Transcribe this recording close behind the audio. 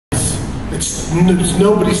It's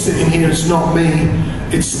nobody sitting here, it's not me,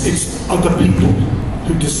 it's other people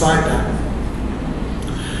who decide that.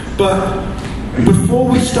 But before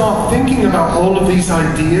we start thinking about all of these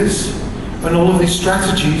ideas and all of these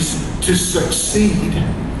strategies to succeed,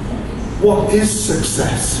 what is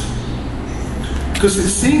success? Because it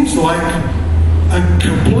seems like, and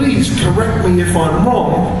please correct me if I'm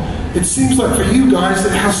wrong, it seems like for you guys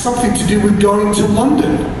it has something to do with going to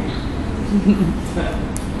London.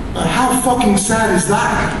 How fucking sad is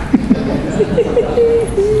that?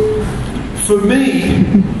 For me,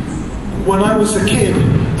 when I was a kid,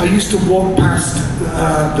 I used to walk past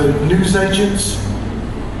the newsagents,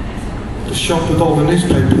 the shop with all the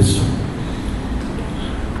newspapers,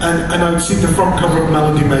 and I would see the front cover of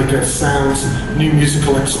Melody Maker, Sounds, New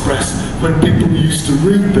Musical Express, when people used to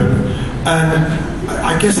read them. And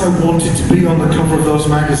I guess I wanted to be on the cover of those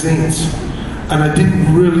magazines. And I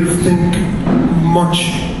didn't really think much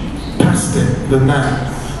past it than that.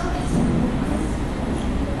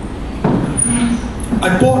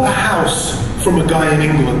 I bought a house from a guy in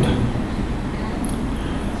England.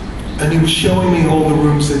 And he was showing me all the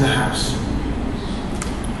rooms in the house.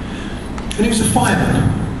 And he was a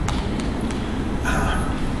fireman.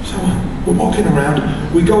 So we're walking around,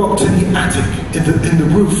 we go up to the attic in the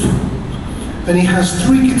roof, and he has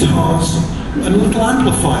 3 guitars and a little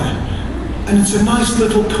amplifier, and it's a nice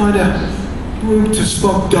little kind of room to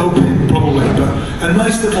smoke dope in, probably, but a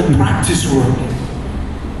nice little practice room.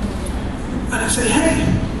 And I say, hey,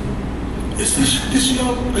 is this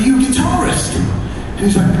your, are you a guitarist? And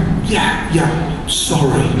he's like, yeah,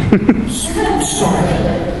 sorry, sorry.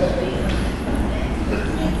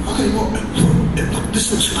 Okay, well, look,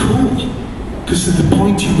 this looks cool. Because of the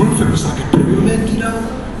pointy roof, it was like a pyramid, you know?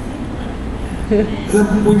 And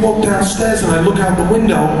then we walk downstairs and I look out the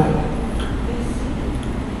window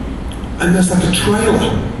and there's like a trailer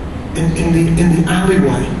in the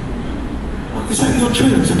alleyway. Is that your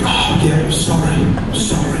trailer? He's like, oh yeah, I'm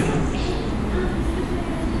sorry.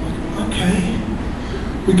 Okay.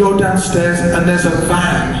 We go downstairs and there's a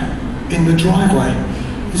van in the driveway.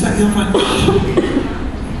 Is that your van?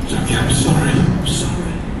 Yeah, I'm sorry.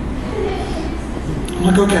 I'm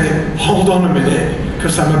like, okay, hold on a minute,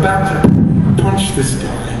 because I'm about to punch this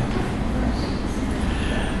guy.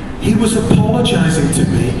 He was apologizing to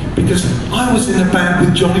me because I was in a band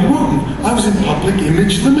with Johnny Rotten. I was in Public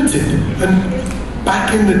Image Limited. And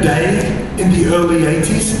back in the day, in the early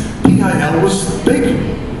 80s, PIL was big.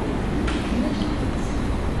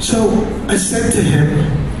 So I said to him,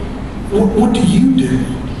 what do you do?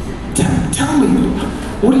 Tell me.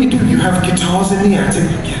 What do? You have guitars in the attic?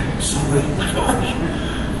 Yeah, sorry.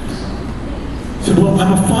 So, well,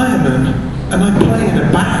 I'm a fireman, and I play in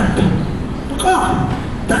a band. Oh,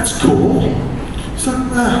 that's cool. So,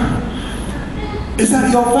 is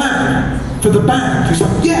that your van for the band? He's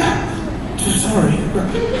like, yeah. Sorry.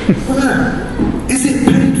 Is it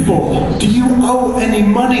paid for? Do you owe any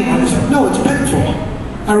money on it? He's like, no, it's paid for.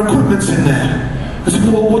 Our equipment's in there. I said,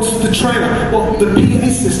 well, what's the trailer? Well, the PA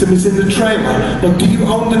system is in the trailer. Well, do you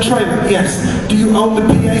own the trailer? Yes. Do you own the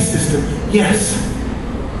PA system? Yes.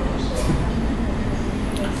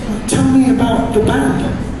 Tell me about the band.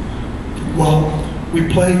 Well, we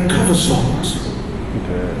play cover songs.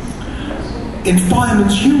 In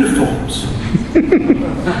firemen's uniforms.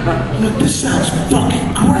 Look, this sounds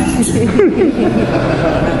fucking great.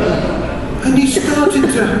 And he started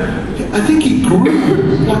to, I think he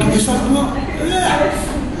grew. Like, he's like, well,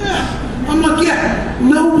 yeah. I'm like, yeah,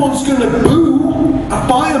 no one's gonna boo a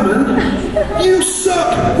fireman. You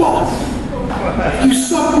suck. What? You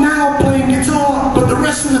suck now playing guitar, but the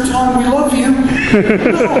rest of the time we love you.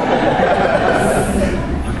 No.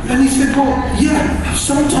 And he said, well, yeah,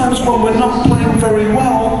 sometimes when we're not playing very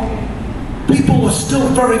well, people are still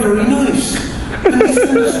very, very nice. And they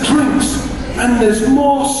send us drinks. And there's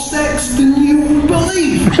more sex than you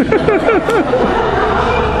believe.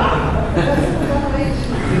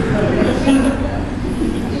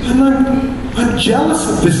 And I'm jealous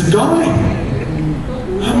of this guy.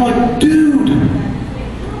 I'm like, dude,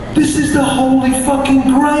 this is the holy fucking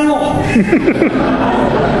grail.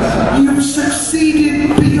 You've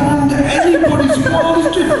succeeded beyond anybody's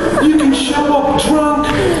wildest dream. You can show up drunk,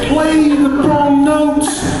 play the wrong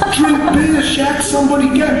notes, drink beer, shack somebody,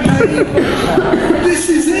 get paid. This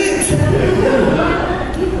is it.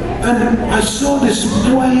 And I saw this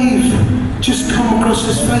wave just come across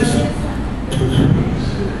his face.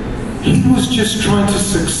 He was just trying to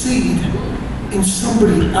succeed in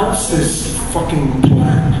somebody else's fucking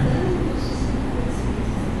plan.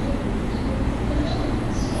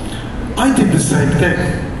 I did the same thing.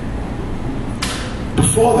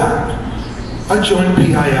 Before that, I joined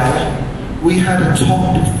PIL we had a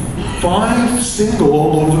top 5 single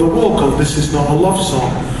all over the world called This Is Not a Love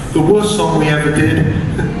Song. The worst song we ever did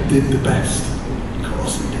the best. Of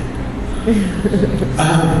course it did.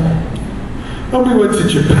 And we went to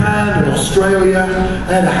Japan and Australia.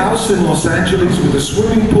 I had a house in Los Angeles with a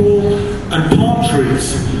swimming pool and palm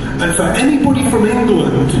trees. And for anybody from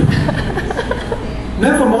England,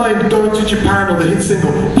 never mind going to Japan or the hit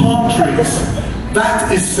single, palm trees,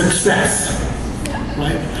 that is success,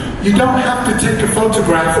 right? You don't have to take a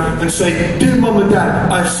photograph and say, dear mum and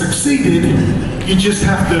dad, I've succeeded. You just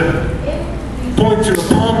have to point to a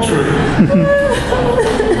palm tree.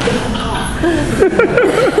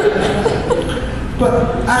 But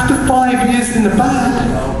after 5 years in the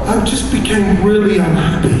band, I just became really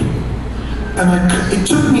unhappy. And it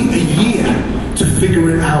took me a year to figure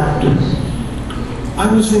it out.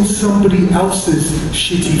 I was in somebody else's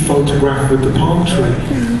shitty photograph with the palm tree.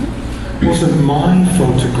 It wasn't my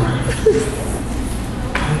photograph.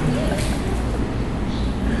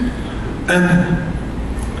 And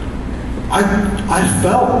I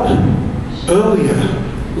felt earlier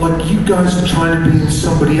like you guys are trying to be in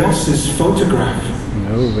somebody else's photograph.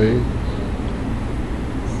 No way.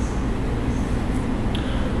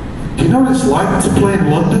 Do you know what it's like to play in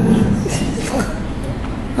London?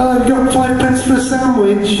 I've got 5 pence for a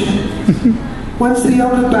sandwich. When's the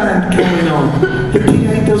other band coming on? The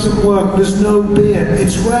PA doesn't work, there's no beer,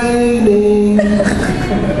 it's raining.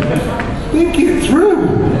 Think it through.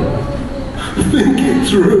 Think it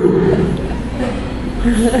through.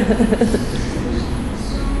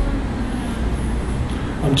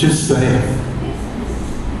 I'm just saying.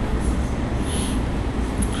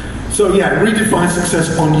 So yeah, redefine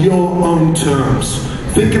success on your own terms.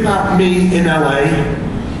 Think about me in LA,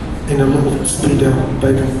 in a little speedo,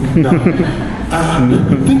 baby. No.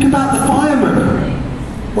 Think about the fireman.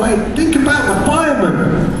 Wait, think about the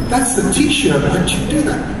fireman. That's the t-shirt. Why don't you do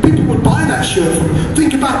that? People would buy that shirt from me.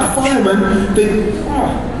 Think about the fireman.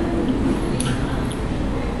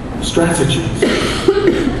 Strategies.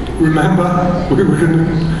 Remember?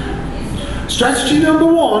 Strategy number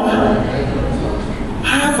 1.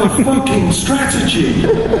 Have a fucking strategy.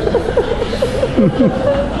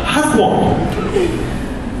 Have one.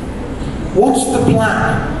 What's the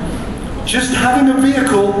plan? Just having a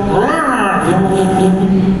vehicle,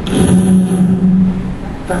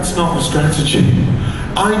 that's not a strategy.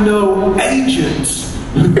 I know agents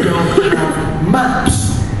who don't have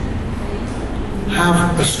maps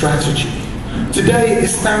have a strategy. Today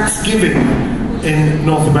is Thanksgiving in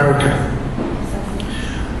North America.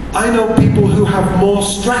 I know people who have more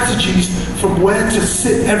strategies from where to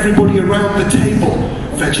sit everybody around the table.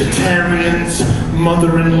 Vegetarians,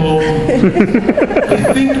 mother-in-law. They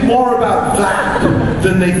think more about that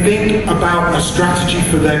than they think about a strategy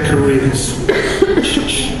for their careers.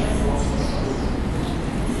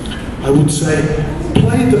 I would say,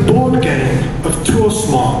 play the board game of Tour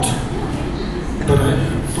Smart, but I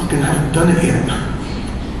fucking haven't done it yet.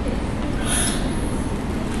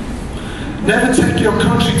 Never take your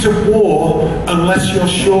country to war unless you're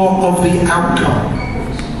sure of the outcome.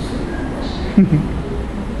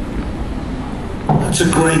 That's a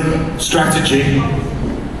great strategy.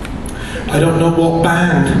 I don't know what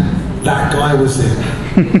band that guy was in.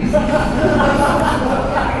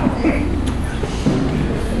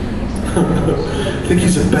 I think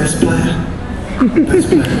he's a bass player. Bass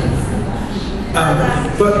player.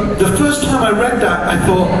 But the first time I read that, I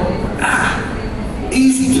thought,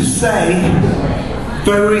 easy to say,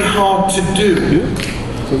 very hard to do.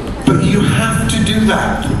 But you have to do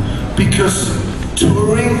that because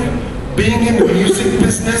touring, being in the music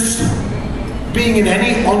business, being in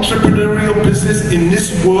any entrepreneurial business in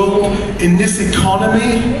this world, in this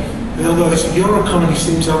economy, although your economy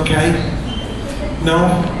seems okay.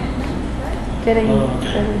 No? Kidding.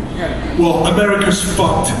 Okay. Well, America's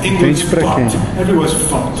fucked, England's fucked, everywhere's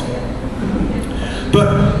fucked.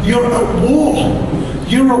 But you're at war.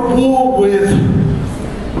 You're at war with,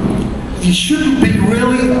 you shouldn't be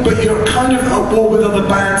really, but you're kind of at war with other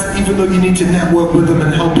bands, even though you need to network with them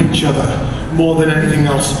and help each other more than anything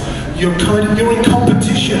else. You're in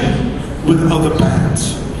competition with other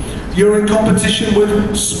bands. You're in competition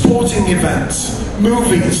with sporting events,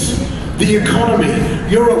 movies, the economy.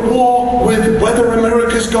 You're at war with whether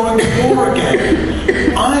America's going to war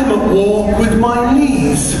again. I'm at war with my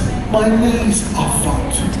knees. My knees are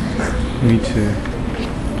fucked. Me too.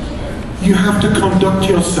 You have to conduct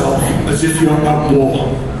yourself as if you're at war.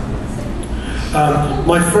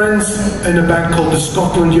 My friends in a band called the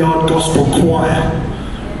Scotland Yard Gospel Choir,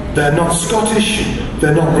 they're not Scottish,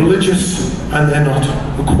 they're not religious, and they're not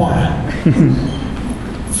a choir.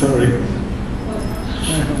 Sorry.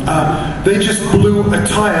 They just blew a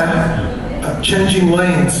tire changing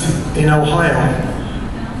lanes in Ohio,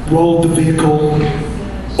 rolled the vehicle,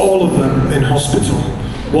 all of them in hospital.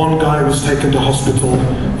 One guy was taken to hospital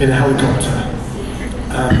in a helicopter.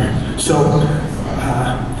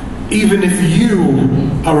 Even if you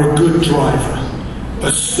are a good driver,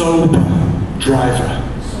 a sober driver,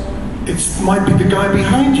 it might be the guy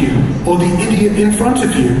behind you or the idiot in front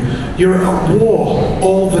of you. You're at war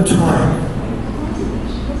all the time.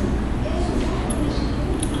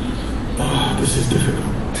 Oh, this is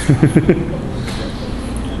difficult.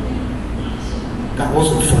 That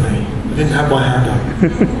wasn't funny. I didn't have my hand up.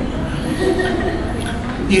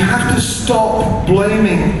 You have to stop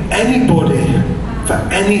blaming anybody for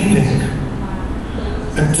anything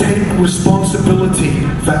and take responsibility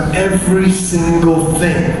for every single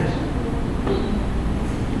thing.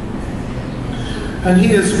 And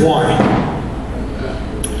here's why.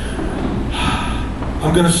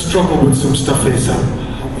 I'm going to struggle with some stuff here, so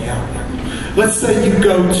help me out. Let's say you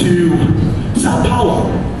go to Sao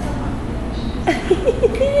Paulo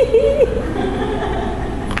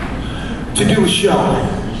to do a show,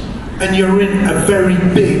 and you're in a very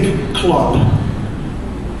big club.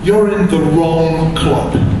 You're in the wrong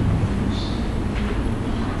club.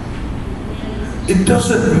 It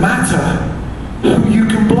doesn't matter who you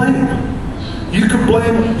can blame. You can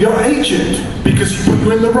blame your agent because he put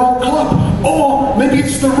you in the wrong club. Or maybe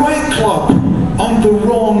it's the right club on the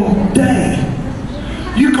wrong day.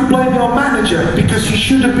 You can blame your manager because he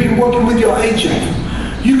should have been working with your agent.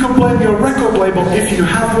 You can blame your record label if you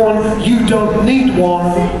have one. You don't need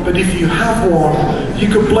one, but if you have one, you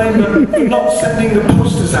can blame them for not sending the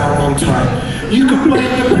posters out on time. You can blame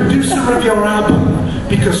the producer of your album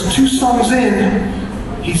because 2 songs in,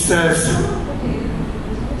 he says,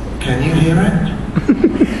 "Can you hear it?"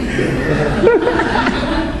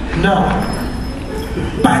 No.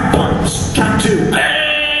 Bagpipes, track 2.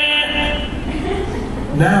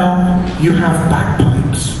 Now you have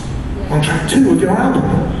bagpipes on track 2 of your album.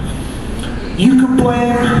 You can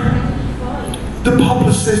blame the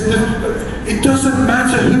publicist. It doesn't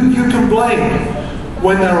matter who you can blame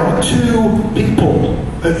when there are 2 people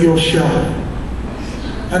at your show.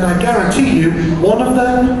 And I guarantee you, one of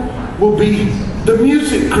them will be the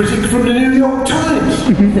music critic from the New York Times.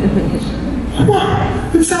 What?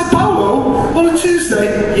 In Sao Paulo? On a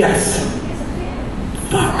Tuesday? Yes.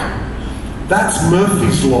 Fuck. That's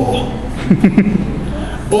Murphy's Law.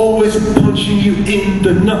 Always punching you in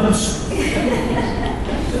the nuts.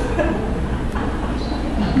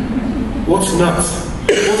 What's nuts?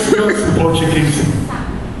 What's nuts in Portuguese?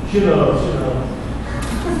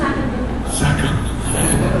 Saca.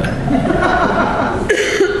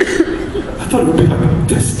 I thought it would be like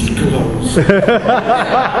testiculos.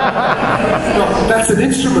 No, that's an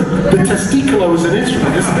instrument. The testicolo is an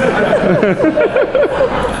instrument, isn't it?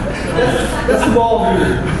 That's small.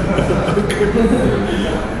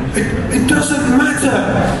 It doesn't matter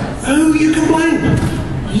who you can blame.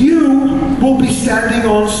 You will be standing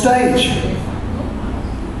on stage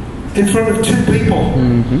in front of 2 people.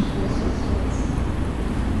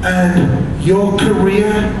 And your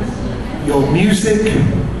career, your music,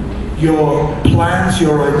 your plans,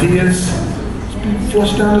 your ideas, it's been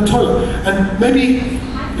flushed down the toilet. And maybe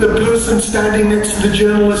the person standing next to the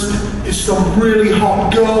journalist is some really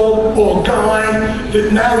hot girl or guy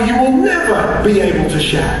that now you will never be able to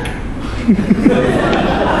shag.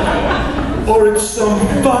 Or it's some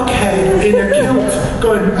fuckhead in a kilt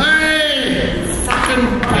going, "Hey,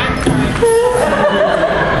 fucking bagpipes."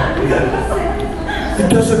 It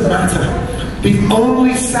doesn't matter. The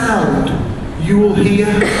only sound you will hear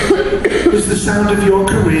is the sound of your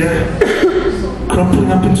career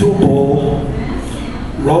crumpling up into a ball,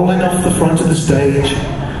 rolling off the front of the stage,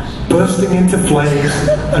 bursting into flames,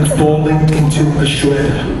 and falling into a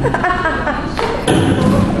shredder.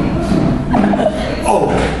 Oh,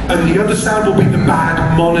 and the other sound will be the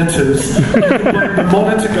bad monitors. You can blame the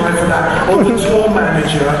monitor guy for that, or the tour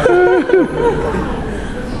manager.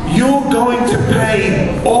 You're going to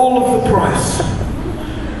pay all of the price.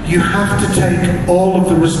 You have to take all of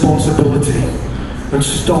the responsibility and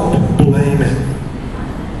stop blaming.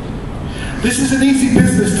 This is an easy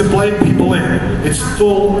business to blame people in. It's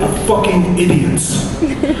full of fucking idiots.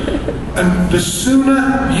 And the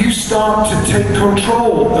sooner you start to take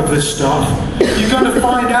control of this stuff, you're going to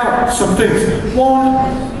find out some things. One,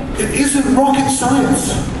 it isn't rocket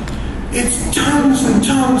science. It's tons and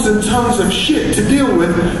tons and tons of shit to deal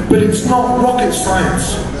with, but it's not rocket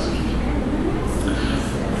science.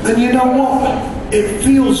 And you know what? It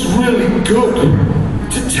feels really good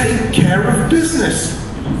to take care of business.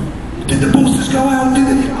 Did the posters go out?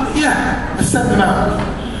 Yeah, I sent them out.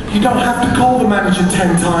 You don't have to call the manager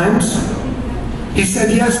 10 times. He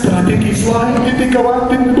said yes, but I think he's lying. Did they go out?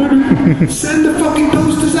 Didn't they? Send the fucking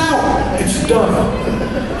posters out. It's done.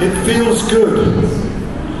 It feels good.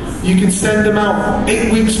 You can send them out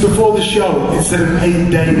 8 weeks before the show instead of 8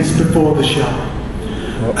 days before the show.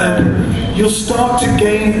 And you'll start to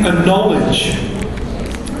gain a knowledge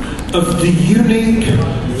of the unique,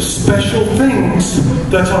 special things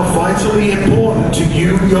that are vitally important to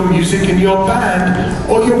you, your music, and your band,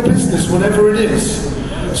 or your business, whatever it is.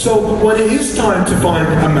 So when it is time to find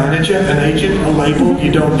a manager, an agent, a label,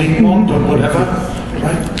 you don't need one, but whatever,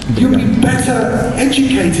 right? You'll be better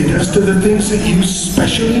educated as to the things that you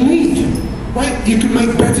specially need, right? You can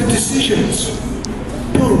make better decisions.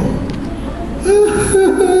 Boom.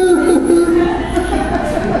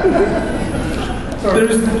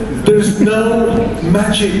 There's no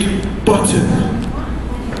magic button.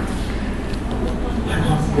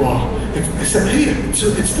 Wow. Except here, it's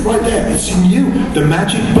right there. It's in you. The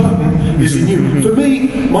magic button is in you. For me,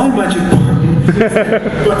 my magic button,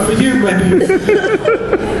 but for you, maybe.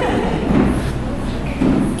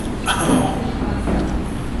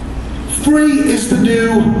 Free is the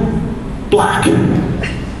new black.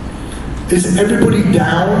 Is everybody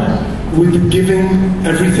down with giving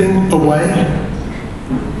everything away?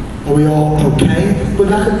 Are we all okay with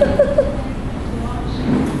that?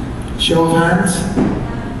 Show of hands.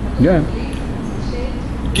 Yeah.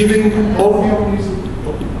 Giving all your music.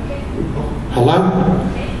 Hello?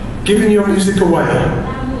 Giving your music away.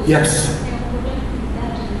 Yes.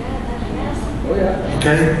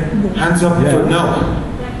 Okay. Hands up for no.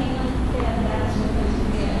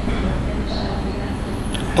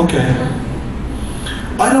 Okay.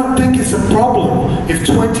 I don't think it's a problem if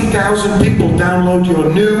 20,000 people download your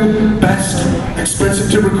new, best,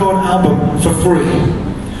 expensive to record album for free.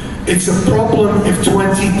 It's a problem if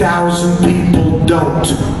 20,000 people don't.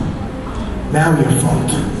 Now you're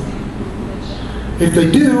fucked. If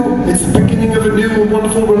they do, it's the beginning of a new and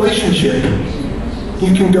wonderful relationship.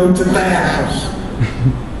 You can go to their house.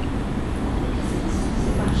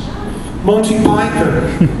 Monty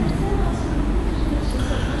Python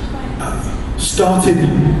started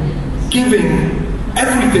giving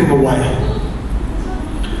everything away.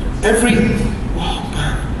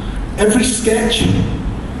 Every sketch,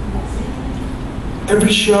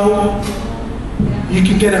 every show, you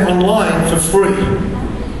can get it online for free.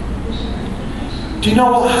 Do you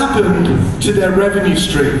know what happened to their revenue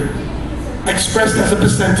stream? Expressed as a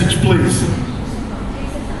percentage, please.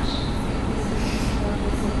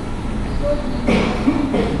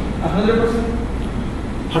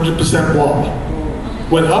 100% what?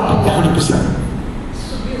 Went up 100%.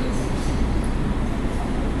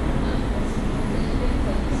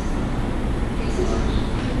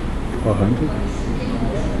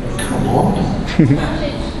 Come on.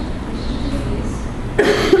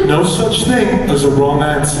 No such thing as a wrong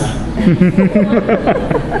answer.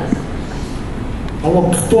 I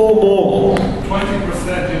want 4 more.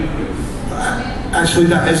 20% increase. Actually,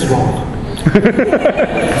 that is wrong.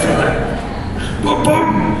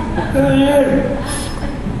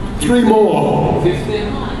 3 more.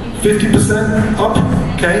 50% up.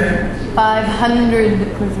 Okay.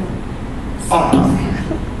 500%. Up.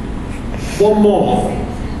 1 more.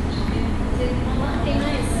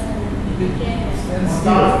 And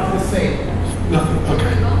start the same. Nothing.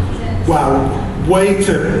 Okay. Wow. Way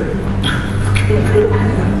to.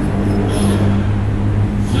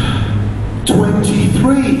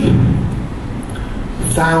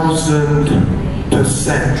 23,000%.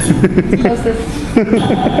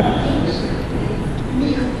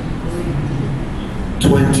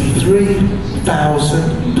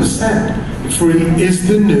 Free is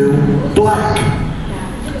the new black.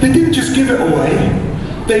 They didn't just give it away.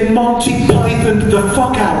 They Monty Pythoned the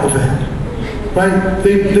fuck out of it. Right?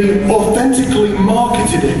 They authentically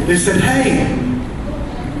marketed it. They said, hey,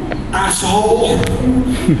 asshole,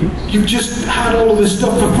 you've just had all of this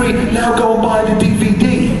stuff for free, now go and buy the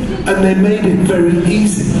DVD. And they made it very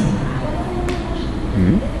easy.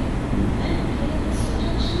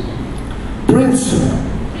 Prince.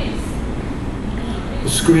 The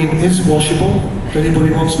screen is washable. If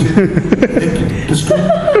anybody wants to hit the screen.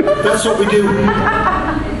 That's what we do.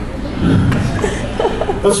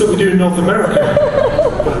 That's what we do in North America.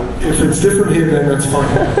 But if it's different here, then that's fine.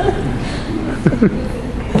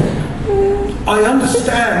 I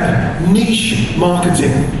understand niche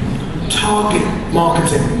marketing, target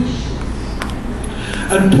marketing.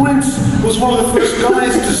 And Prince was one of the first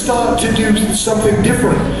guys to start to do something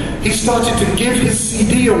different. He started to give his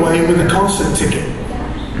CD away with a concert ticket.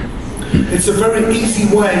 It's a very easy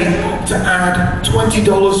way to add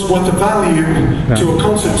 $20 worth of value to a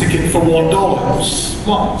concert ticket for $1.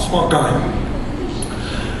 Smart guy.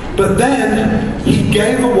 But then he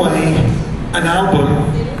gave away an album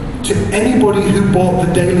to anybody who bought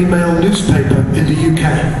the Daily Mail newspaper in the UK.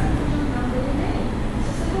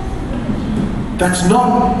 That's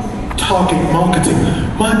not target marketing.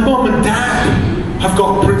 My mum and dad have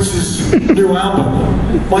got Prince's new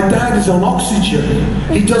album. My dad is on oxygen.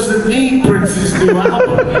 He doesn't need Prince's new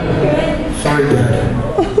album. Sorry, Dad.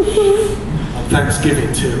 On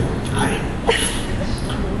Thanksgiving too.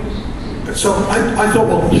 So I thought,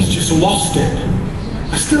 well, he's just lost it.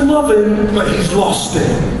 I still love him, but he's lost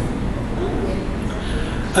it.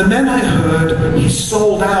 And then I heard he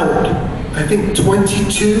sold out, I think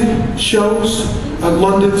 22 shows at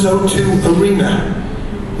London's O2 Arena.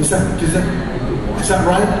 Is that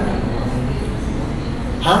right?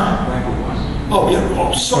 Huh? Oh yeah,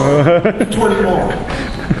 oh sorry, 21,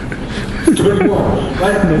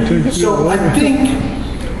 right? So I think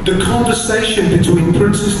the conversation between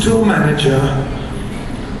Prince's tour manager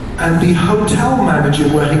and the hotel manager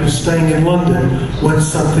where he was staying in London went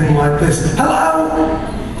something like this. Hello?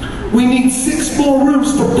 We need 6 more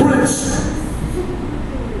rooms for Prince.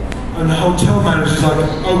 And the hotel manager's like,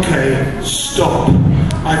 okay, stop.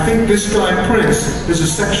 I think this guy Prince is a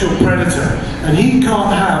sexual predator and he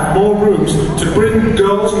can't have more rooms to bring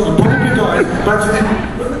girls and probably guys back to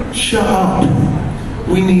him. Shut up.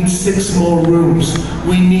 We need 6 more rooms.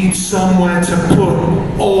 We need somewhere to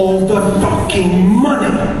put all the fucking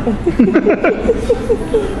money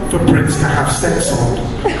for Prince to have sex on.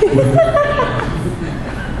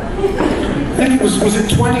 I think it was it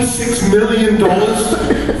 $26 million?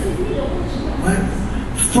 Right?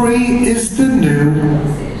 Free is the new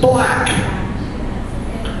black.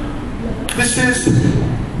 This is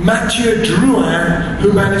Mathieu Drouin,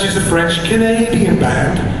 who manages a French-Canadian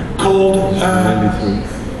band called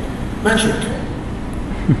Metric.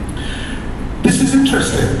 This is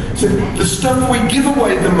interesting. So the stuff we give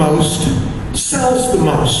away the most sells the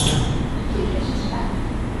most.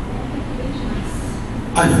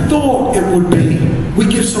 I thought it would be we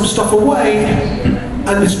give some stuff away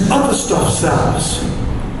and this other stuff sells.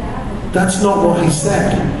 That's not what he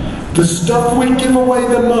said. The stuff we give away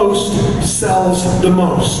the most sells the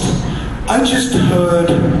most. I just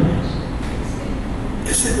heard,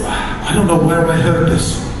 I don't know where I heard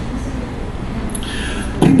this.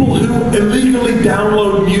 People who illegally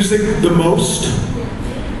download music the most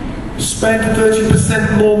spend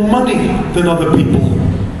 30% more money than other people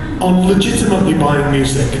on legitimately buying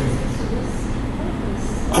music.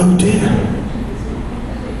 Oh dear.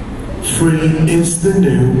 Free is the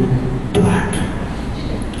new black.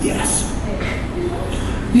 Yes.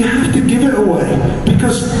 You have to give it away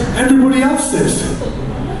because everybody else is.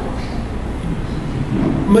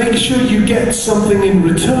 Make sure you get something in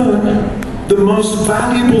return. The most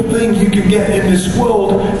valuable thing you can get in this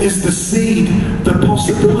world is the seed, the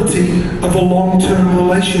possibility of a long-term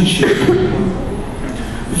relationship.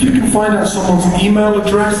 If you can find out someone's email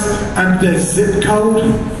address and their zip code,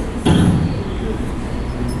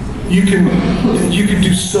 you can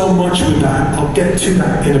do so much with that. I'll get to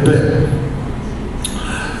that in a bit.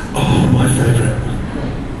 Oh, my favorite.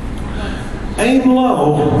 Aim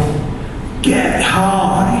low, get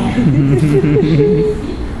high.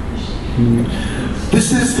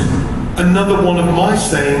 This is another one of my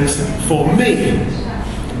sayings for me.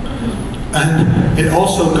 And it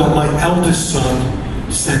also got my eldest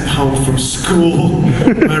son sent home from school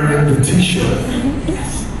wearing the t-shirt.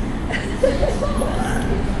 Yes.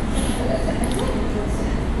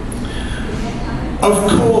 Of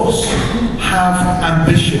course, have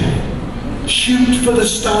ambition. Shoot for the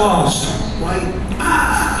stars, right?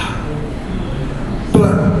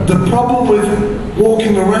 But the problem with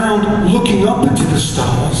walking around looking up into the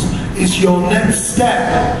stars is your next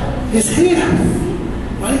step is here,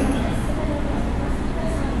 right?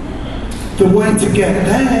 The way to get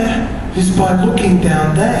there is by looking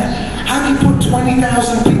down there. How do you put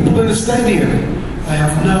 20,000 people in a stadium? I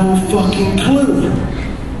have no fucking clue.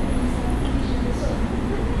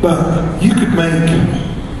 But you could make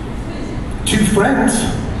 2 friends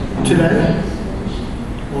today,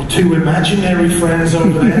 or 2 imaginary friends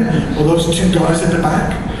over there, or those 2 guys at the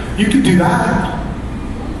back. You could do that.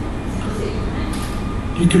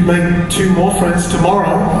 You could make 2 more friends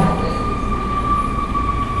tomorrow.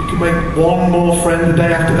 You could make 1 more friend the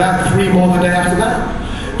day after that, 3 more the day after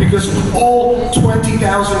that. Because all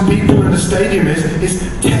 20,000 people in the stadium is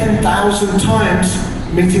 10,000 times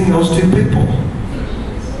meeting those 2 people.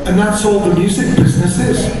 And that's all the music business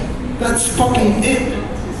is. That's fucking it.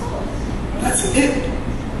 That's it.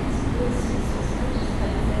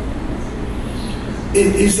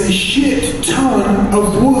 It is a shit ton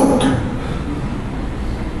of work.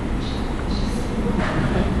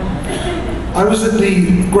 I was at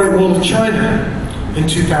the Great Wall of China in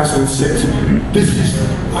 2006.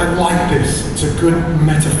 I like this. It's a good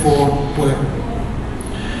metaphor. Whatever.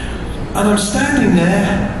 And I'm standing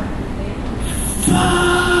there.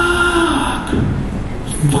 Fuck.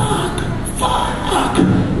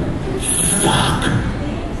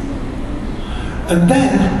 And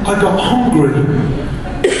then I got hungry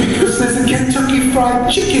because there's a Kentucky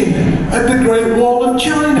Fried Chicken at the Great Wall of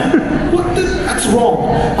China. What the? That's wrong.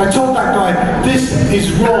 I told that guy, this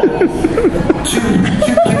is wrong. Two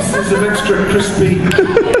pieces of extra crispy.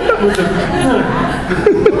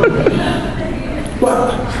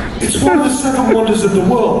 But it's one of the seven wonders of the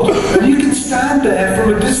world. And you can stand there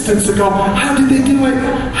from a distance and go, how did they do it?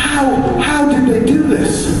 How did they do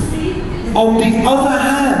this? On the other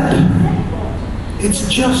hand, it's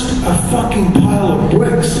just a fucking pile of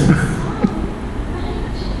bricks.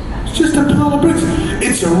 It's just a pile of bricks.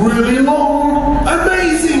 It's a really long,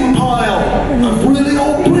 amazing pile of really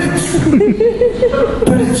old bricks.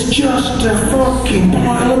 But it's just a fucking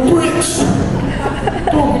pile of bricks.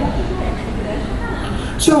 Boom.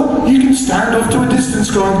 So you can stand off to a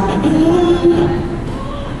distance going,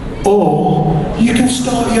 or you can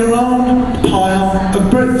start your own pile of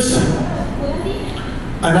bricks.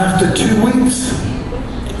 And after 2 weeks,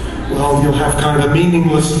 well, you'll have kind of a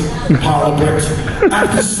meaningless pile of bricks.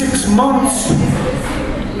 After 6 months,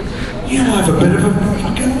 you'll have a bit of a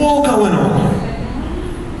fucking wall going on.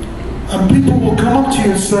 And people will come up to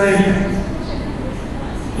you and say,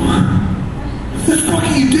 what the fuck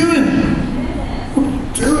are you doing?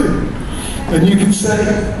 And you can say,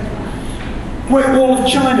 Great Wall of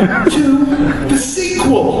China 2, the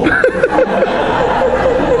sequel.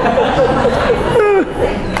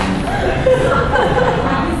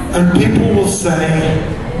 And people will say,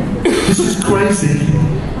 this is crazy.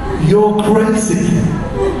 You're crazy.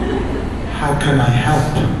 How can I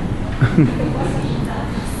help?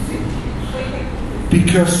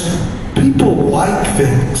 Because people like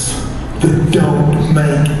things that don't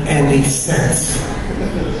make any sense.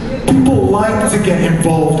 People like to get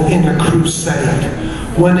involved in a crusade.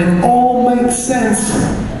 When it all makes sense,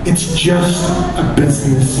 it's just a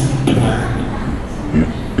business plan.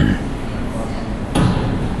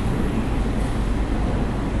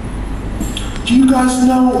 Do you guys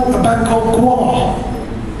know a band called Guar?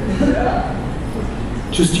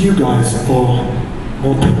 Just you guys, or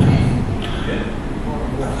more people?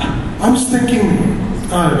 I was thinking,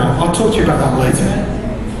 I don't know, I'll talk to you about that later.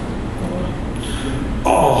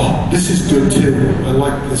 Oh, this is good too. I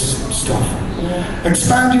like this stuff.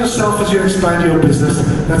 Expand yourself as you expand your business.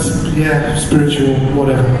 That's, yeah, spiritual,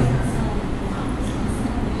 whatever.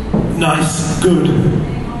 Nice, good.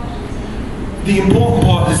 The important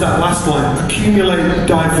part is that last line, accumulate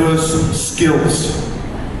diverse skills.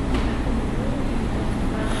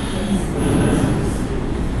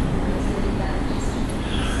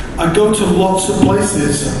 I go to lots of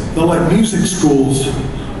places, they're like music schools,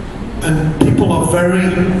 and people are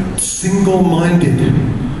very single-minded,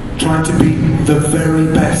 trying to be the very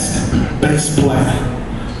best bass player,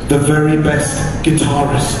 the very best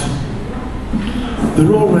guitarist.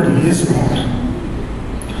 There already is one.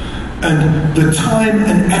 And the time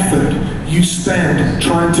and effort you spend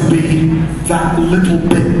trying to be that little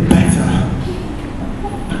bit better,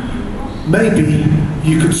 maybe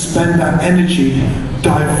you could spend that energy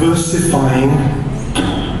diversifying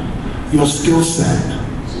your skill set.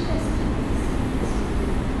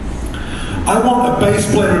 I want a bass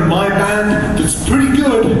player in my band that's pretty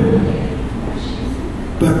good,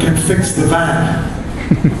 but can fix the van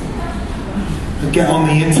and get on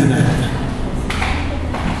the internet.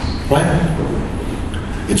 Right?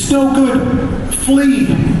 It's no good. Flea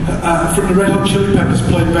from the Red Hot Chili Peppers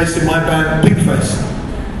played bass in my band, Pigface.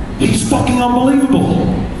 He's fucking unbelievable.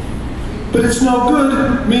 But it's no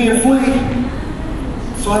good, me and Flea,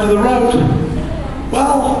 side of the road.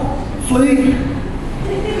 Well, Flea,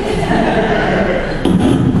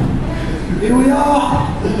 here we are.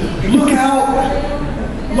 Look out,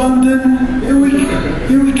 London. Here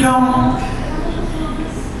we come.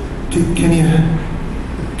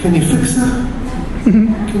 Can you fix her?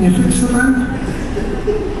 Can you fix the van?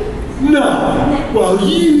 No. Well,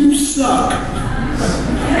 you suck.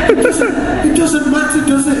 It doesn't matter,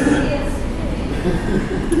 does it?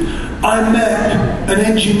 I met an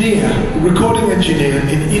engineer, a recording engineer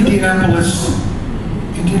in Indianapolis,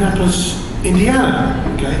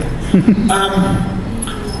 Indiana. Okay.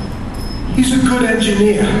 He's a good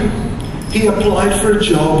engineer. He applied for a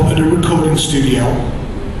job at a recording studio.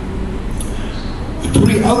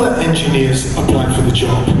 3 other engineers applied for the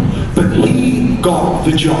job, but he got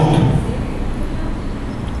the job.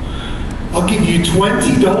 I'll give you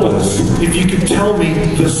 $20 if you can tell me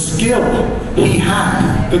the skill he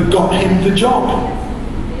had that got him the job.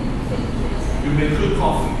 You make good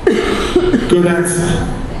coffee. Good answer.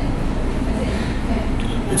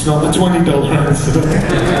 It's not the $20 answer.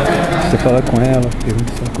 Você fala com ela,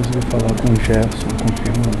 pergunta se ela conseguiu falar com o Gerson,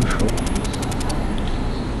 confirma do show.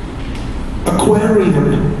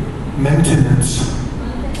 Aquarium maintenance.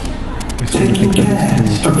 Taking care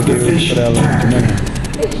of the fish tank.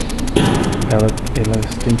 Elas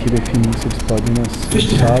têm que definir se eles podem no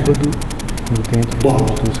sábado, dentro do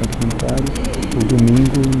centro comunitário, ou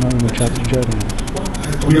domingo no teatro de areia.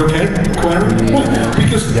 Are we okay?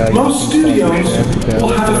 Because most studios will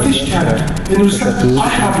have a fish tank. And I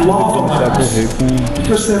have lava lamps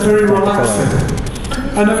because they're very relaxing.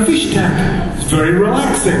 And a fish tank is very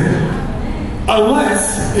relaxing.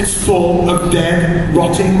 Unless it's full of dead,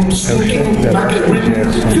 rotting, stinking,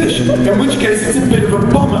 maggot-ridden fish, in which case it's a bit of a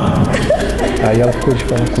bummer. Aí ela ficou de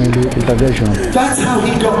falar com ele tá viajando. That's how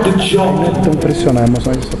he got the job. Não é tão pressionar, mas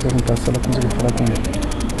só perguntar se ela conseguiu falar com ele.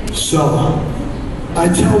 So, I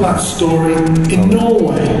tell that story in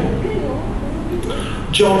Norway.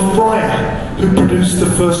 John Fryer, who produced the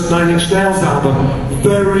first 9 Inch Nails album,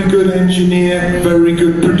 very good engineer, very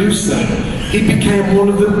good producer. He became one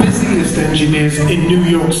of the busiest engineers in New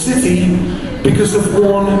York City because of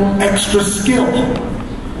one extra skill.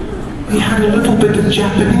 He had a little bit of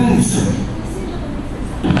Japanese.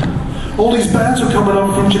 All these bands were coming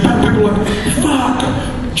over from Japan. People were like,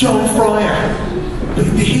 fuck, John Fryer.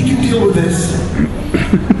 He can deal with this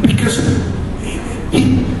because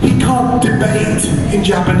he can't debate in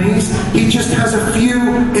Japanese. He just has a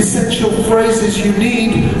few essential phrases you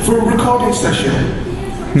need for a recording session.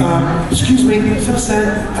 Excuse me,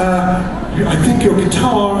 I think your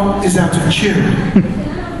guitar is out of tune.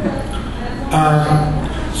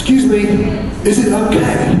 Excuse me, is it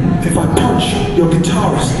okay if I punch your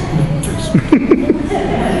guitarist?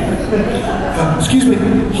 Excuse me,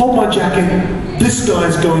 hold my jacket. This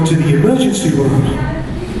guy's going to the emergency room.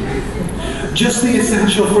 Just the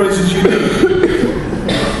essential phrases you need.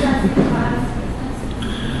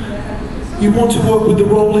 You want to work with the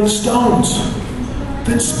Rolling Stones?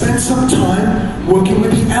 Then spend some time working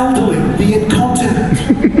with the elderly, the incontinent.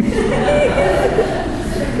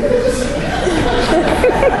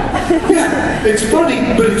 Yeah, it's funny,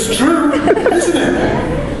 but it's true, isn't it?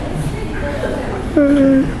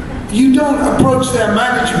 You don't approach their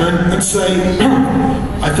management and say,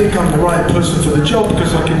 I think I'm the right person for the job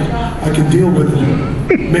because I can deal with a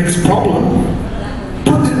mixed problem.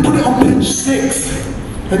 Put it on page 6.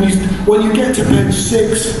 And when you get to page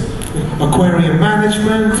 6, aquarium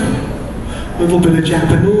management, a little bit of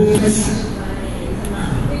Japanese,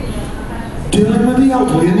 dealing with the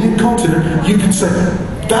elderly and the incontinent, you can say,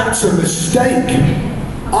 that's a mistake.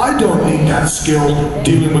 I don't need that skill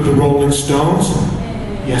dealing with the Rolling Stones.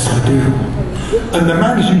 Yes, I do. And the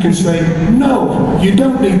manager can say, no, you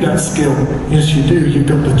don't need that skill. Yes, you do. You've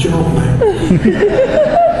got the job, mate.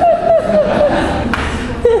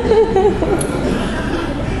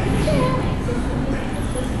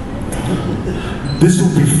 This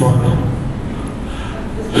will be fun.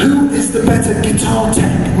 Who is the better guitar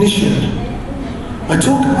technician?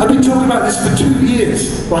 I've been talking about this for 2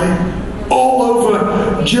 years, right? All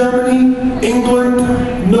over Germany, England,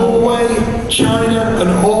 Norway, China, and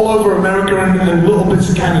all over America and little bits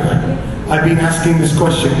of Canada. I've been asking this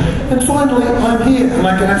question. And finally, I'm here and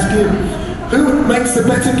I can ask you, who makes the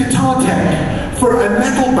better guitar tech for a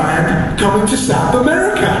metal band coming to South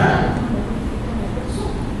America?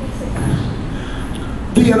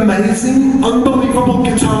 The amazing, unbelievable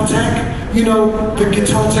guitar tech. You know, the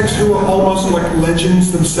guitar techs who are almost like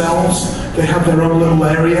legends themselves. They have their own little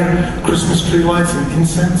area, Christmas tree lights and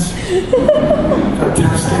incense.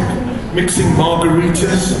 Fantastic. Mixing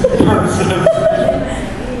margaritas.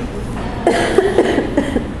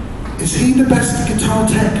 Is he the best guitar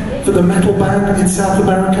tech for the metal band in South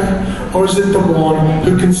America? Or is it the one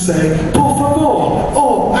who can say, por favor,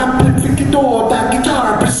 oh, amplificador da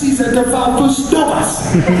guitarra precisa de valvas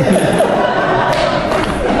novas?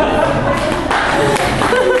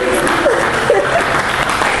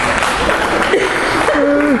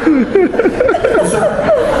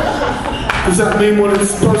 Does that mean what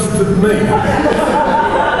it's supposed to mean?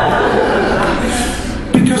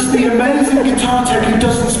 Because the amazing guitar tech who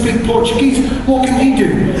doesn't speak Portuguese, what can he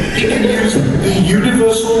do? He can use the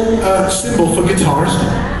universal symbol for guitarist.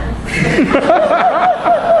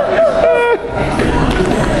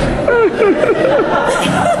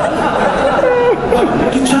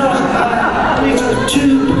 need a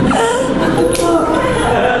tube.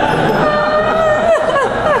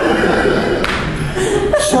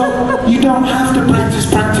 So you don't have to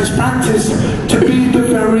practice to be the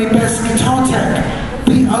very best guitar tech.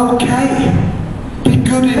 Be okay. Be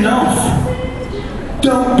good enough.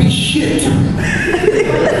 Don't be shit.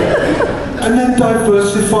 And then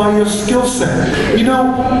diversify your skill set. You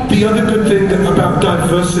know, the other good thing about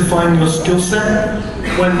diversifying your skill set,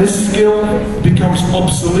 when this skill becomes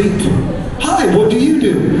obsolete. Hi, what do you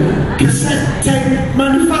do? Cassette tape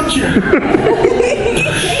manufacturer.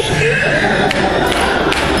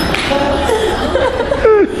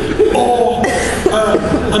 Or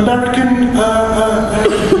American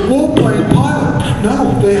warplane pilot. No,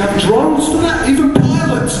 they have drones for that. Even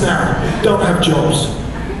pilots now don't have jobs.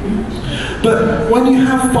 But when you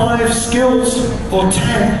have 5 skills or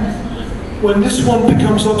 10, when this one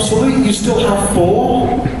becomes obsolete, you still have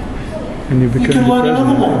 4. And you can learn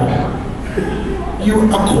another one. You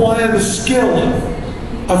acquire the skill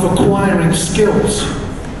of acquiring skills.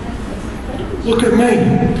 Look at me.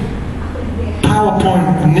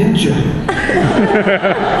 PowerPoint ninja.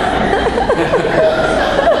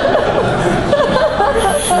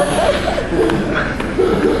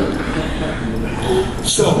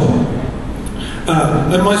 So,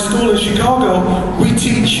 at my school in Chicago, we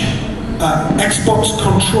teach Xbox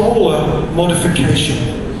controller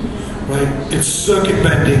modification. Right? It's circuit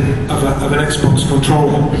bending of an Xbox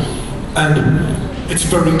controller. And it's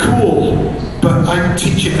very cool, but I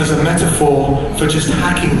teach it as a metaphor for just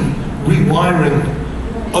hacking, rewiring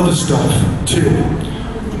other stuff too.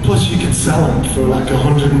 Plus you can sell them for like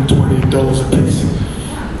 $120 a piece.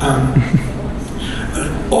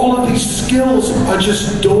 All of these skills are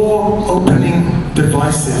just door-opening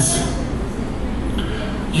devices.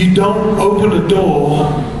 You don't open a door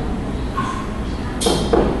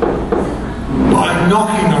by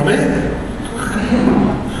knocking on it.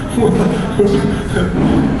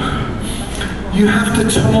 You have to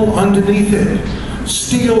tunnel underneath it,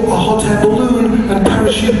 steal a hot air balloon and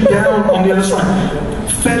parachute down on the other side.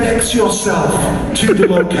 FedEx yourself to the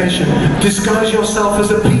location. Disguise yourself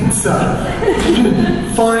as a pizza.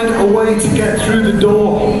 Find a way to get through the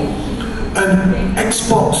door. An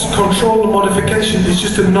Xbox controller modification is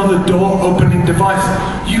just another door-opening device.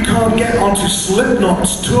 You can't get onto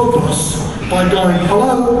Slipknot's tour bus by going,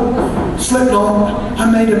 "Hello, Slipknot, I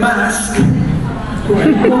made a mask."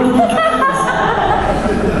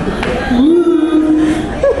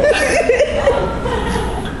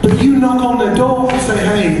 But you knock on their door and say,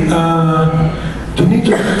 "Hey, do you need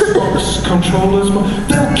your Xbox controllers?"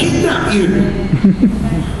 They'll kidnap you.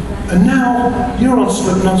 And now you're on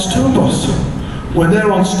Slipknot's tour bus. When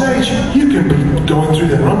they're on stage, you can be going through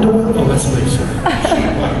their underwear. Oh, that's amazing.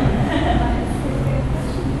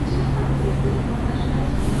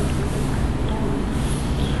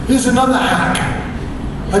 Here's another hack.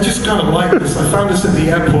 I just kind of like this. I found this at the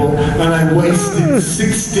airport and I wasted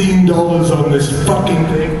 $16 on this fucking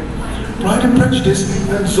thing. Pride and Prejudice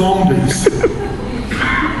and zombies.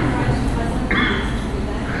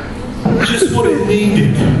 Just what it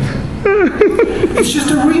needed. It's just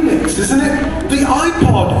a remix, isn't it? The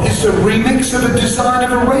iPod is a remix of a design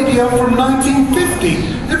of a radio from 1950.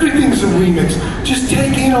 Everything's a remix. Just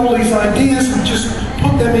take in all these ideas and just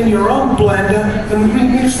put them in your own blender and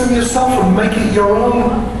remix them yourself and make it your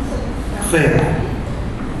own thing.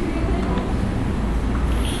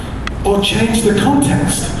 Or change the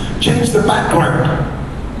context, change the background.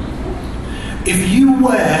 If you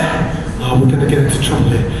wear, oh, we're going to get into trouble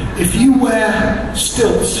here. If you wear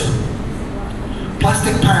stilts,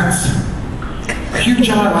 plastic pants, huge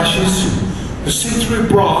eyelashes, a see-through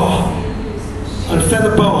bra, and a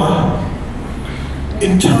feather boa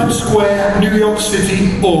in Times Square, New York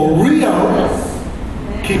City, or Rio,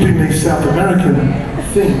 keeping the South American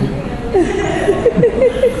theme,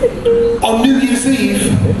 on New Year's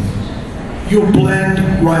Eve, you'll blend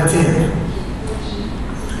right in.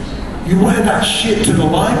 You wear that shit to the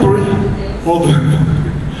library, or the,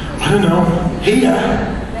 I don't know, here,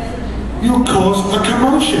 you'll cause a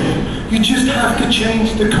commotion. You just have to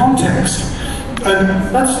change the context. And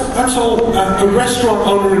that's all a restaurant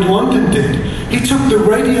owner in London did. He took the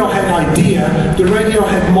Radiohead idea, the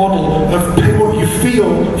Radiohead model of pay what you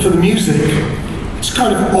feel for the music. It's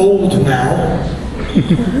kind of old now.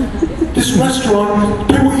 This restaurant,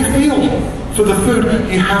 pay what you feel for the food.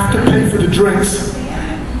 You have to pay for the drinks.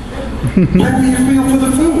 Pay what you feel for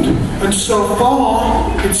the food. And so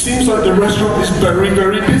far, it seems like the restaurant is very,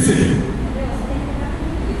 very busy.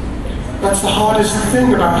 That's the hardest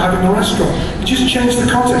thing about having a restaurant. You just change the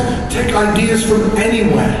context. Take ideas from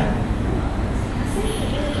anywhere.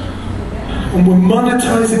 and we're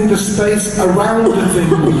monetizing the space around the thing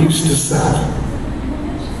we used to sell.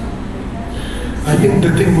 I think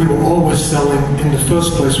the thing we were always selling in the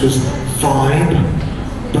first place was vibe,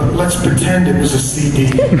 but let's pretend it was a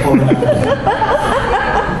CD or an album.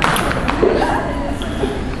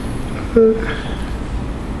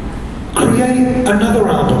 Create another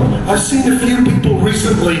album. I've seen a few people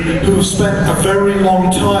recently who have spent a very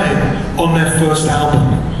long time on their first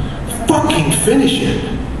album. Fucking finish it.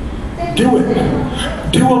 Do it.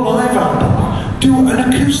 Do a live album. Do an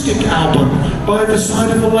acoustic album by the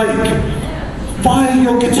side of the lake. Fire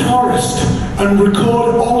your guitarist and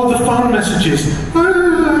record all of the phone messages.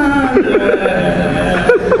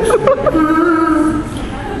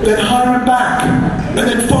 Then hire him back, and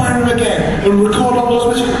then fire him again, and record all those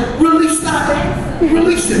messages. Release that.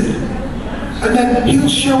 Release it. And then he'll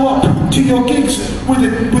show up to your gigs with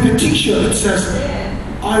a t-shirt that says,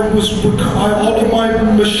 all of my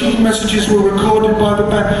machine messages were recorded by the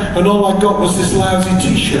band, and all I got was this lousy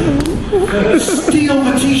t-shirt. Steal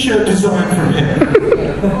the t-shirt design from him.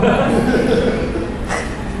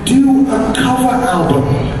 Do a cover album.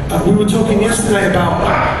 We were talking yesterday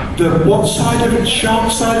about the what side of it,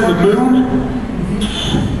 sharp side of the moon.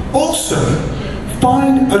 Also,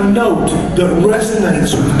 find a note that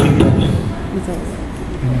resonates with people.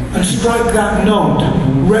 And strike that note,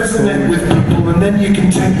 resonate with people, and then you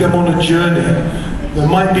can take them on a journey. There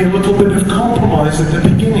might be a little bit of compromise at the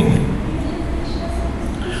beginning.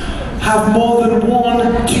 Have more than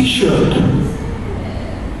one t-shirt.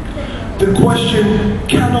 The question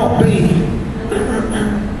cannot be,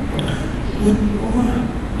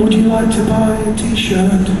 would you like to buy a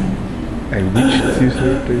t-shirt? Which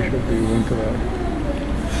t-shirt do you want to buy?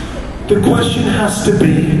 The question has to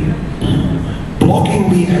be, blocking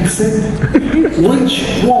the exit, which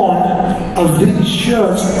one of these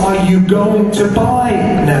shirts are you going to buy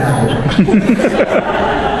now?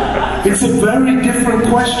 It's a very different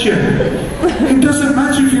question. It doesn't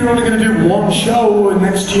matter if you're only going to do one show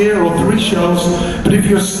next year or 3 shows, but if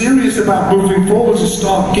you're serious about moving forward and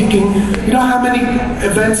start gigging, you know how many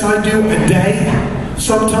events I do a day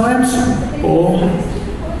sometimes? Or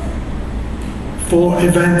 4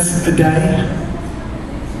 events a day?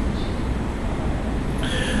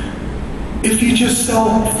 If you just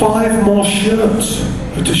sell 5 more shirts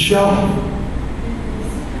at a show,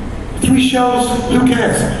 3 shows, who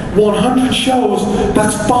cares? 100 shows,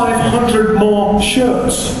 that's 500 more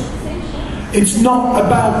shirts. It's not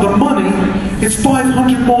about the money, it's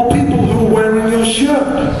 500 more people who are wearing your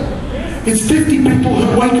shirt. It's 50 people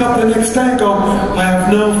who wake up the next day and go, I have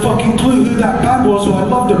no fucking clue who that band was, or I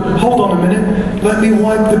loved them. Hold on a minute, let me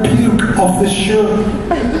wipe the puke off this shirt.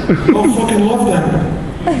 I fucking love them.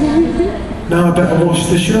 Now I better wash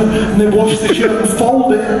the shirt. And they wash the shirt and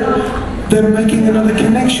fold it. They're making another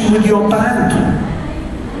connection with your band.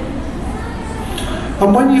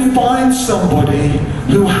 And when you find somebody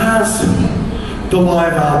who has the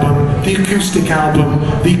live album, the acoustic album,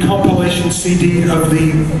 the compilation CD of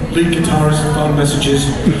the lead guitarist and phone messages,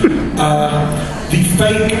 the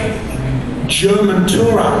fake German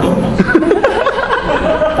tour album,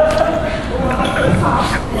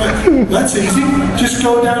 that's easy. Just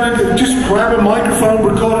go down and just grab a microphone,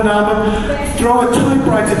 record an album, throw a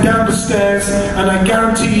typewriter down the stairs, and I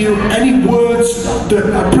guarantee you any words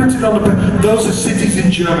that are printed on the those are cities in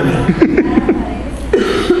Germany.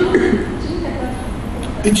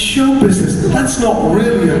 It's show business. That's not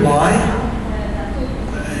really a lie.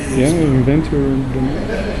 Yeah, invent your...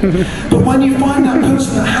 But when you find that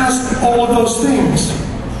person that has all of those things,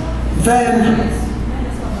 then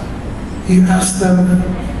you ask them,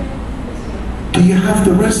 do you have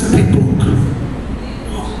the recipe book?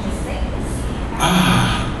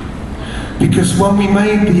 Because when we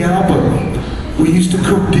made the album, we used to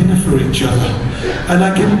cook dinner for each other. And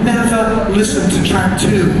I can never listen to track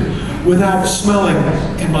 2 without smelling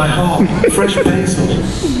in my heart fresh basil.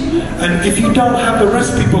 And if you don't have the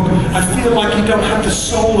recipe book, I feel like you don't have the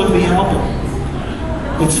soul of the album.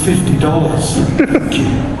 It's $50. Thank you.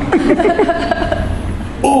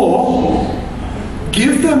 Or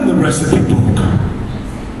give them the recipe book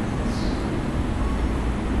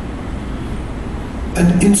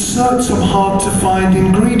and insert some hard to find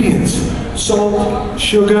ingredients. Salt,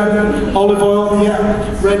 sugar, olive oil,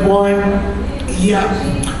 yeah. Red wine, yeah.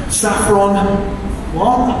 Saffron.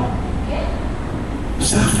 What?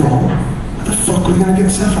 Saffron? Where the fuck are we going to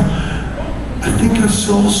get saffron? I think I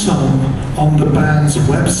saw some on the band's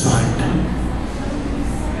website.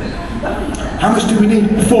 How much do we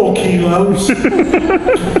need? 4 kilos.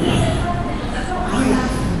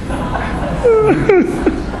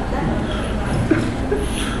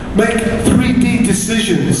 Make 3D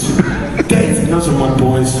decisions. Date those are my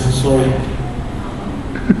boys, sorry.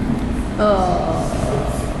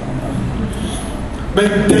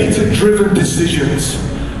 Make data-driven decisions,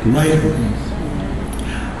 right?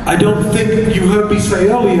 I don't think you heard me say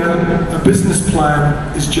earlier, a business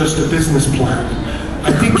plan is just a business plan.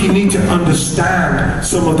 I think you need to understand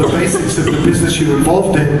some of the basics of the business you're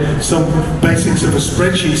involved in, some basics of a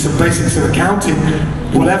spreadsheet, some basics of accounting,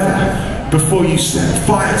 whatever, before you set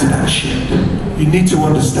fire to that shit. You need to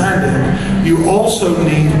understand it. You also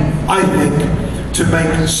need, I think, to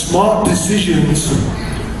make smart decisions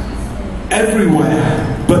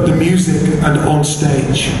everywhere but the music and on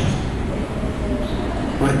stage.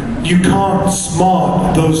 Right? You can't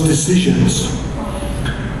smart those decisions.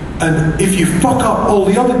 And if you fuck up all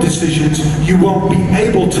the other decisions, you won't be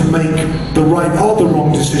able to make the right or the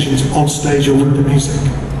wrong decisions on stage or with the music.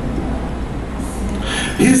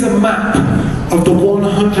 Here's a map of the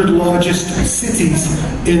 100 largest cities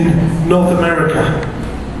in North America.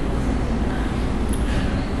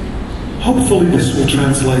 Hopefully this will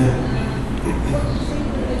translate.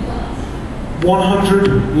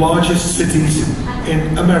 100 largest cities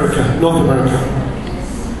in America, North America.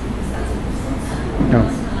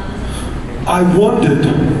 No. I wondered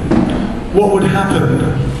what would happen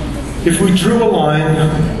if we drew a line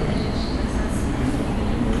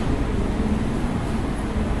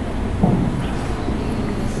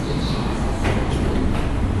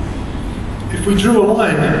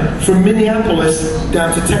from Minneapolis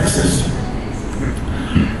down to Texas,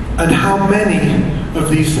 and how many of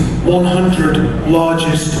these 100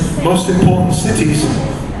 largest, most important cities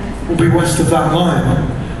will be west of that line.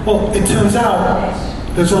 Well, it turns out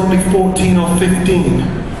there's only 14 or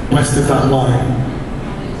 15 west of that line.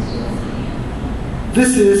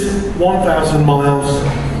 This is 1,000 miles.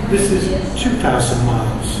 This is 2,000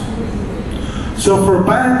 miles. So for a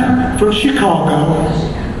band from Chicago,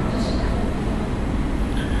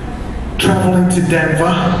 traveling to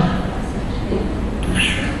Denver,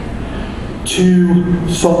 to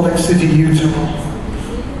Salt Lake City,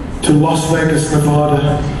 Utah, to Las Vegas,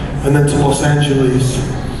 Nevada, and then to Los Angeles,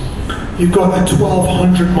 you've got a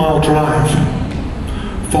 1,200-mile drive,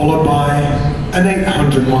 followed by an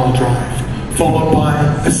 800-mile drive, followed by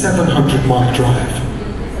a 700-mile drive.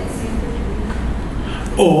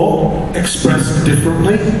 Or, expressed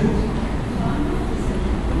differently,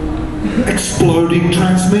 exploding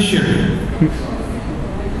transmission.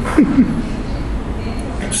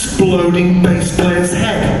 Exploding bass player's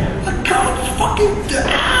head. I can't fucking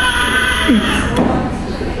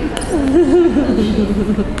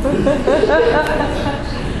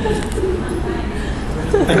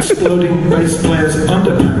exploding bass player's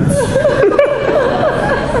underpants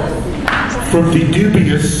from the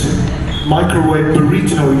dubious microwave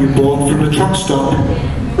burrito you bought from the truck stop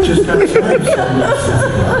just outside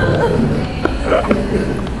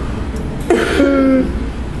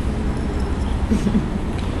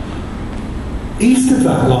East of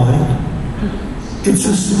that line, it's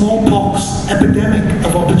a smallpox epidemic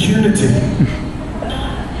of opportunity.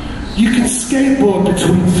 You can skateboard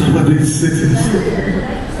between some of these cities.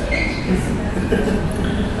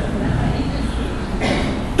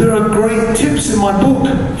 There are great tips in my book,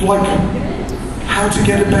 like how to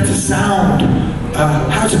get a better sound,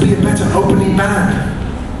 how to be a better opening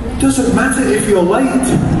band. It doesn't matter if you're late.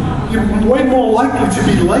 You're way more likely to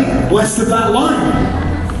be late west of that line.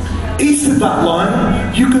 East of that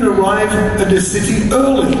line, you can arrive at the city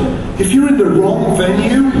early. If you're in the wrong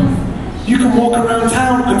venue, you can walk around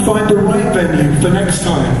town and find the right venue for next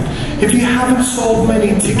time. If you haven't sold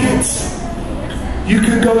many tickets, you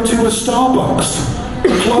can go to a Starbucks,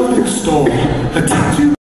 a clothing store, a tattoo